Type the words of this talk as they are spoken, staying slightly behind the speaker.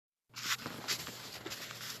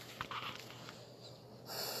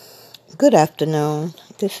Good afternoon.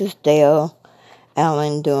 This is Dale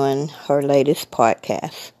Allen doing her latest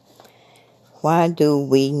podcast. Why do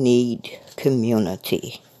we need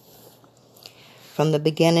community? From the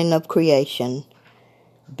beginning of creation,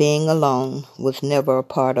 being alone was never a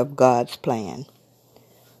part of God's plan.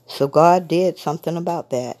 So God did something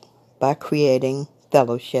about that by creating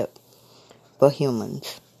fellowship for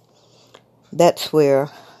humans. That's where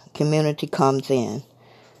community comes in.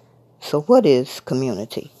 So what is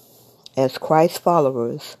community? As Christ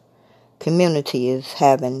followers, community is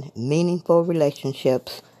having meaningful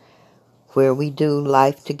relationships where we do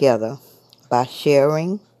life together by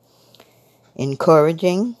sharing,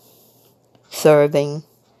 encouraging, serving,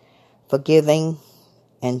 forgiving,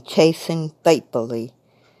 and chasing faithfully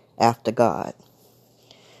after God.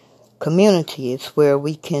 Community is where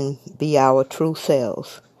we can be our true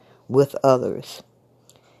selves with others.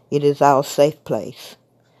 It is our safe place,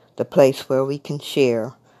 the place where we can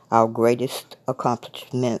share our greatest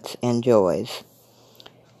accomplishments and joys,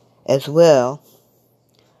 as well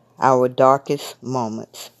our darkest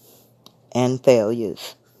moments and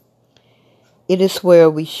failures. It is where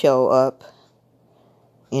we show up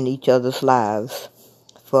in each other's lives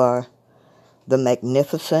for the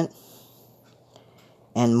magnificent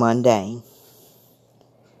and mundane.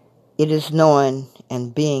 It is knowing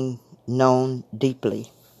and being known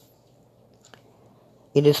deeply.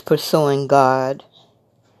 It is pursuing God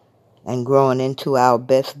and growing into our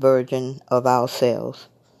best version of ourselves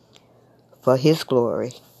for His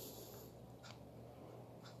glory.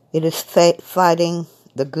 It is fighting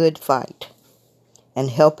the good fight and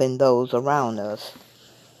helping those around us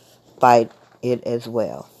fight it as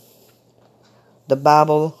well. The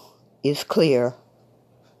Bible is clear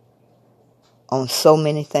on so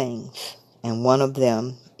many things, and one of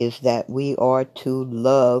them is that we are to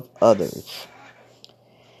love others.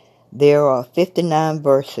 There are 59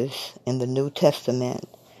 verses in the New Testament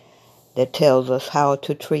that tells us how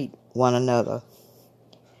to treat one another.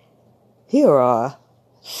 Here are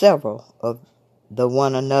several of the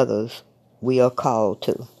one another's we are called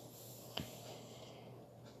to.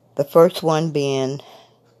 The first one being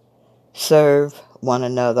serve one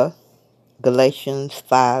another, Galatians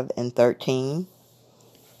 5:13.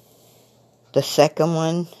 The second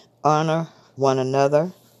one, honor one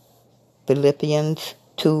another, Philippians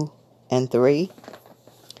 2:3.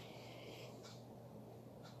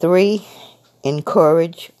 3,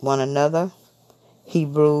 encourage one another,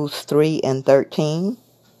 Hebrews 3:13.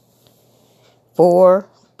 4,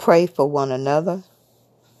 pray for one another,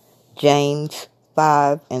 James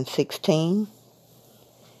 5:16.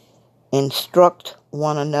 Instruct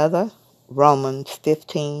one another, Romans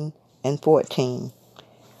 15:14.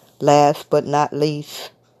 Last but not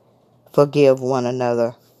least, forgive one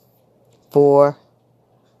another, for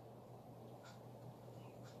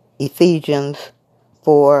Ephesians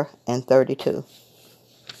 4:32.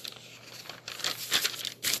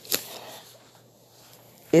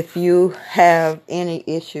 If you have any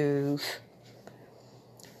issues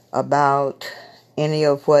about any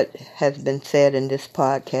of what has been said in this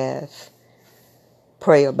podcast,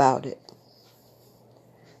 pray about it.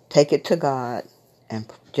 Take it to God and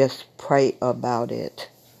just pray about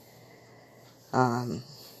it.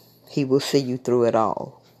 He will see you through it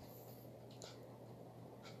all.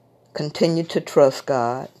 Continue to trust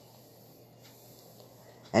God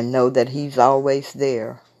and know that He's always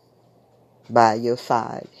there by your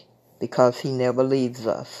side because He never leaves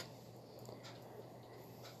us.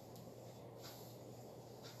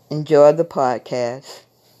 Enjoy the podcast.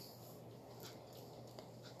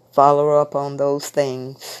 Follow up on those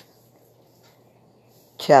things,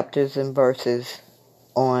 chapters and verses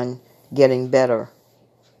on getting better,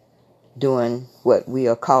 doing what we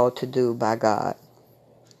are called to do by God.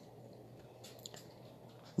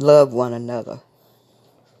 Love one another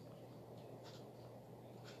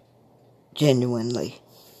genuinely.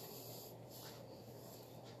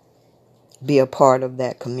 Be a part of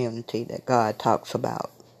that community that God talks about,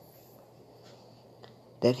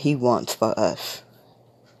 that He wants for us.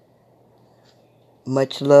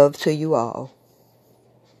 Much love to you all.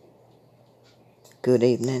 Good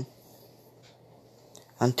evening.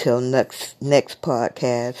 Until next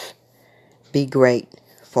podcast, be great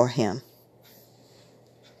for Him.